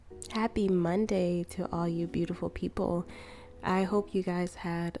Happy Monday to all you beautiful people. I hope you guys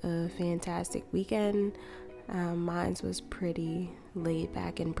had a fantastic weekend. Mine was pretty laid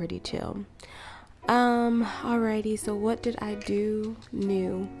back and pretty chill. Alrighty, so what did I do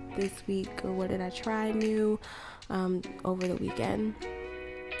new this week, or what did I try new over the weekend?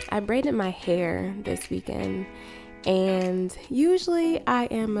 I braided my hair this weekend, and usually I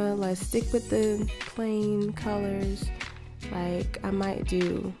am let's stick with the plain colors. Like I might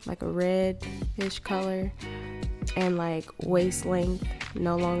do like a red-ish color and like waist length,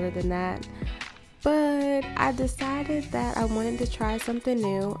 no longer than that. But I decided that I wanted to try something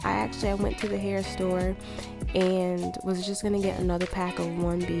new. I went to the hair store and was just gonna get another pack of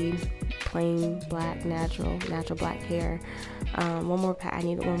 1B plain black natural black hair. One more pack. I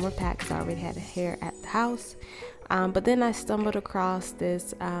needed one more pack because I already had hair at the house. But then I stumbled across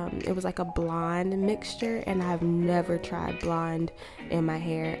this, it was like a blonde mixture, and I've never tried blonde in my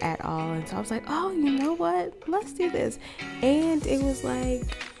hair at all. And so I was like, oh, you know what? Let's do this. And it was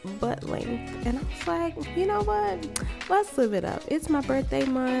like butt length. And I was like, you know what? Let's live it up. It's my birthday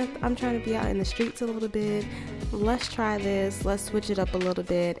month. I'm trying to be out in the streets a little bit. Let's try this. Let's switch it up a little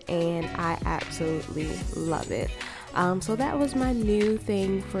bit. And I absolutely love it. So that was my new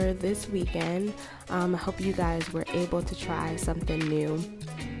thing for this weekend. I hope you guys were able to try something new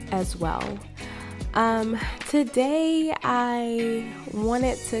as well. Today I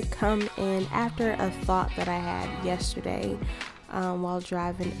wanted to come in after a thought that I had yesterday while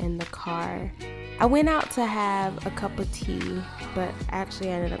driving in the car. I went out to have a cup of tea, but actually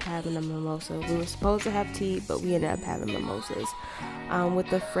I ended up having a mimosa. We were supposed to have tea, but we ended up having mimosas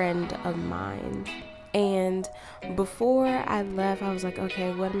with a friend of mine. And before I left, I was like,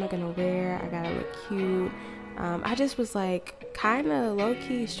 okay, what am I gonna wear? I gotta look cute. I just was like kind of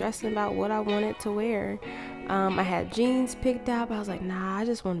low-key stressing about what I wanted to wear. I had jeans picked out, but I was like, nah, I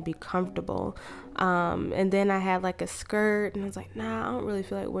just want to be comfortable. And then I had like a skirt, and I was like, nah, I don't really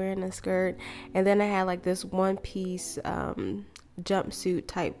feel like wearing a skirt. And then I had like this one-piece jumpsuit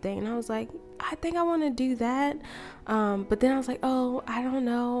type thing, and I was like, I think I want to do that. But then I was like, oh, I don't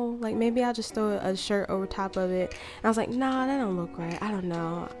know, like maybe I'll just throw a shirt over top of it. And I was like, nah, that don't look right. I don't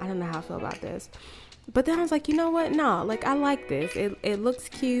know how I feel about this. But then I was like, you know what? No, like I like this. It looks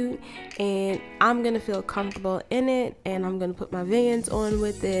cute, and I'm gonna feel comfortable in it, and I'm gonna put my Vans on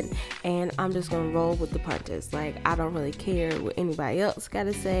with it, and I'm just gonna roll with the punches. Like I don't really care what anybody else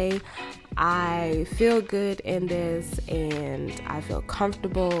gotta say. I feel good in this, and I feel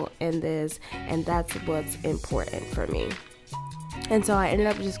comfortable in this, and that's what's important for me. And so I ended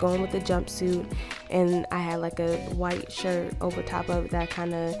up just going with the jumpsuit, and I had like a white shirt over top of it that I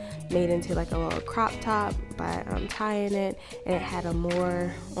kind of made into like a little crop top by tying it, and it had a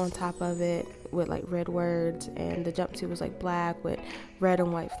more on top of it with like red words, and the jumpsuit was like black with red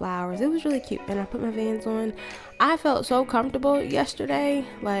and white flowers. It was really cute, and I put my Vans on. I felt so comfortable yesterday,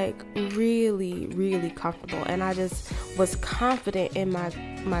 like really, really comfortable, and I just was confident in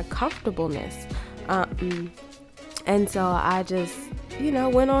my comfortableness. And so I just,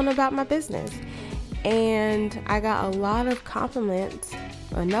 went on about my business. And I got a lot of compliments,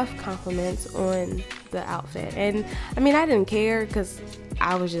 enough compliments on the outfit. And I mean, I didn't care because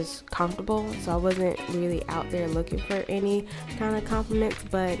I was just comfortable. So I wasn't really out there looking for any kind of compliments.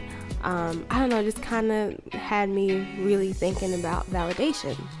 But I don't know, just kind of had me really thinking about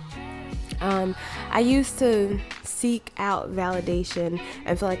validation. I used to seek out validation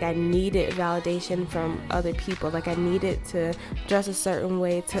and feel like I needed validation from other people. Like I needed to dress a certain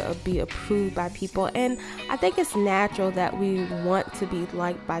way to be approved by people. And I think it's natural that we want to be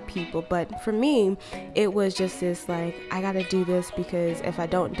liked by people. But for me, it was just this like, I gotta do this because if I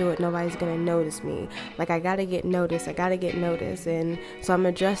don't do it, nobody's gonna notice me. Like I gotta get noticed. And so I'm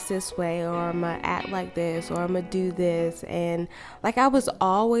gonna dress this way, or I'm gonna act like this, or I'm gonna do this. And like I was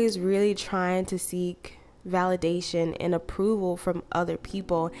always really trying to seek validation and approval from other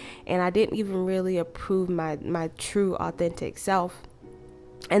people, and I didn't even really approve my true authentic self,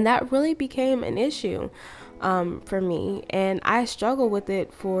 and that really became an issue for me, and I struggled with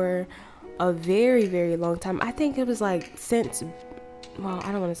it for a very, very long time. I think it was like since, well,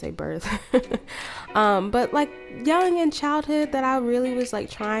 I don't want to say birth, but like young in childhood, that I really was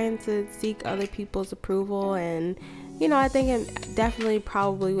like trying to seek other people's approval. And I think it definitely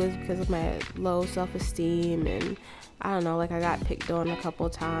probably was because of my low self-esteem, and I don't know, like I got picked on a couple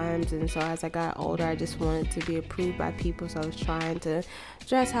of times, and so as I got older, I just wanted to be approved by people, so I was trying to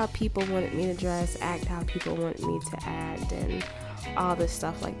dress how people wanted me to dress, act how people wanted me to act, and all this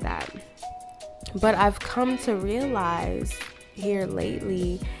stuff like that. But I've come to realize here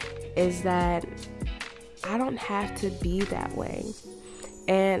lately is that I don't have to be that way.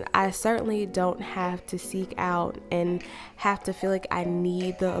 And I certainly don't have to seek out and have to feel like I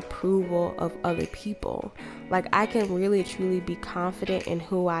need the approval of other people. Like, I can really truly be confident in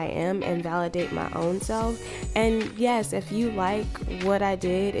who I am and validate my own self. And yes, if you like what I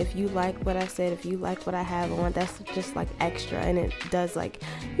did, if you like what I said, if you like what I have on, that's just like extra, and it does, like,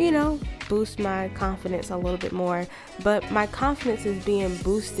 boost my confidence a little bit more. But my confidence is being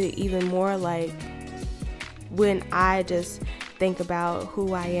boosted even more, like, when I just think about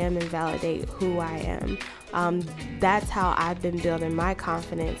who I am and validate who I am. That's how I've been building my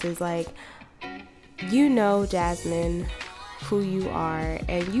confidence, is like, Jasmine, who you are,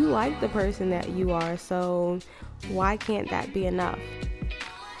 and you like the person that you are, so why can't that be enough?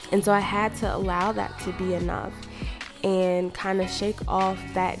 And so I had to allow that to be enough and kind of shake off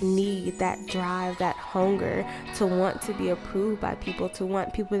that need, that drive, that hunger to want to be approved by people, to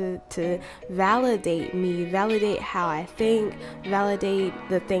want people to validate me, validate how I think, validate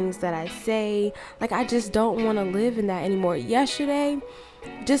the things that I say. Like, I just don't want to live in that anymore. Yesterday,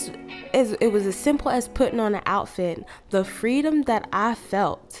 it was as simple as putting on an outfit. The freedom that I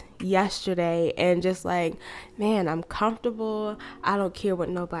felt yesterday, and just like, man, I'm comfortable. I don't care what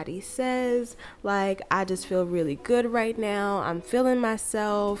nobody says. Like, I just feel really good right now. I'm feeling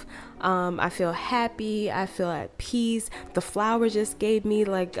myself. I feel happy. I feel at peace. The flowers just gave me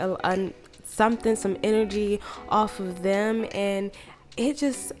like some energy off of them, and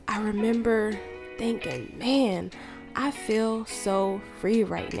I remember thinking, man, I feel so free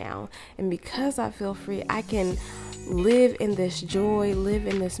right now. And because I feel free, I can live in this joy, live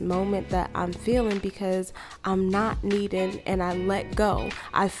in this moment that I'm feeling, because I'm not needed and I let go.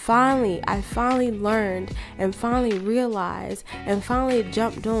 I finally learned and finally realized and finally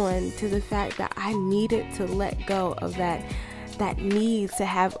jumped on to the fact that I needed to let go of that need to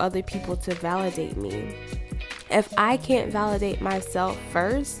have other people to validate me. If I can't validate myself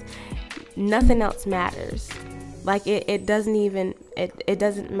first, nothing else matters. Like, it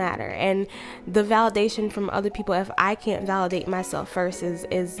doesn't matter. And the validation from other people, if I can't validate myself first,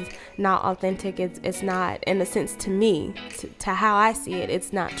 is not authentic. It's not, in a sense, to me, to how I see it,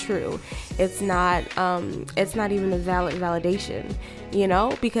 it's not true. It's not even a valid validation,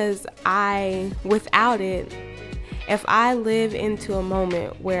 because without it, if I live into a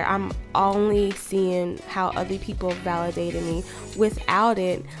moment where I'm only seeing how other people validated me, without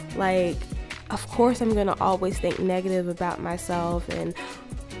it, like, of course I'm going to always think negative about myself, and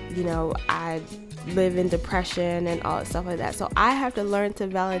I live in depression and all that stuff like that. So I have to learn to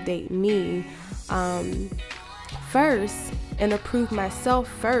validate me first and approve myself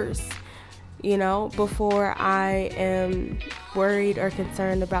first, before I am worried or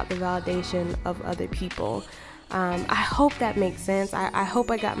concerned about the validation of other people. I hope that makes sense. I hope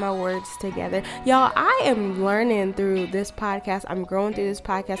I got my words together. Y'all, I am learning through this podcast. I'm growing through this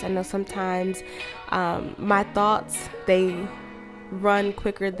podcast. I know sometimes my thoughts, they run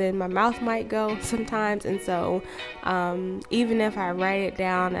quicker than my mouth might go sometimes. And so even if I write it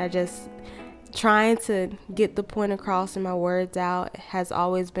down, I just trying to get the point across and my words out has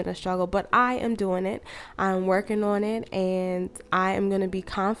always been a struggle. But I am doing it. I'm working on it. And I am going to be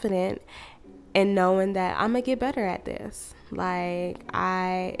confident and knowing that I'm gonna get better at this. Like,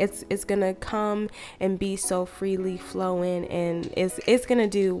 it's gonna come and be so freely flowing, and it's gonna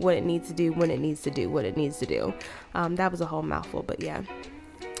do what it needs to do when it needs to do what it needs to do. That was a whole mouthful, but yeah.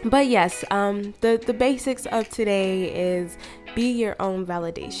 But yes, the basics of today is be your own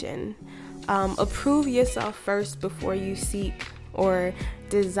validation. Approve yourself first before you seek or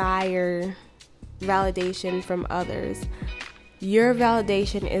desire validation from others. Your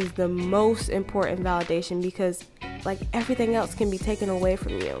validation is the most important validation, because like everything else can be taken away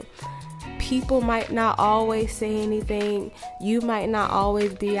from you. People might not always say anything. You might not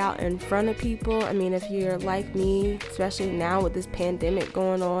always be out in front of people. I mean, if you're like me, especially now with this pandemic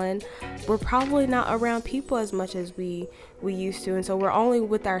going on, we're probably not around people as much as we used to, and so we're only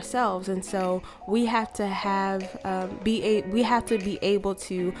with ourselves. And so we have to be able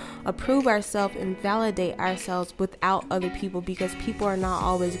to approve ourselves and validate ourselves without other people, because people are not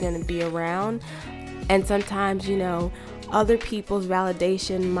always going to be around. And sometimes, other people's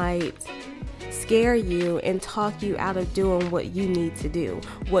validation might scare you and talk you out of doing what you need to do,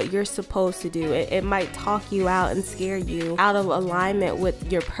 what you're supposed to do. It might talk you out and scare you out of alignment with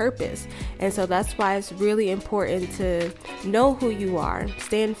your purpose. And so that's why it's really important to know who you are,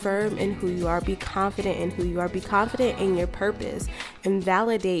 stand firm in who you are, be confident in who you are, be confident in your purpose, and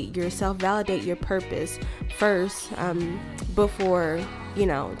validate yourself, validate your purpose first, before,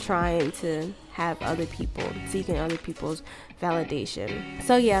 trying to have other people, seeking other people's validation.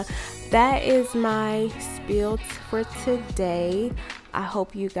 So yeah, that is my spiel for today. I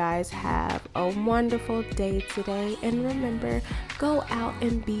hope you guys have a wonderful day today. And remember, go out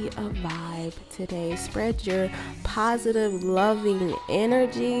and be a vibe today. Spread your positive, loving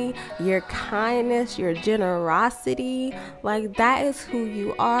energy, your kindness, your generosity. Like, that is who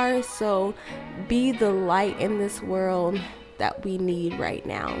you are. So be the light in this world that we need right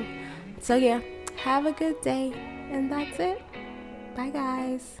now. So yeah, have a good day. And that's it. Bye,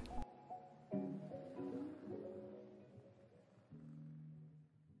 guys.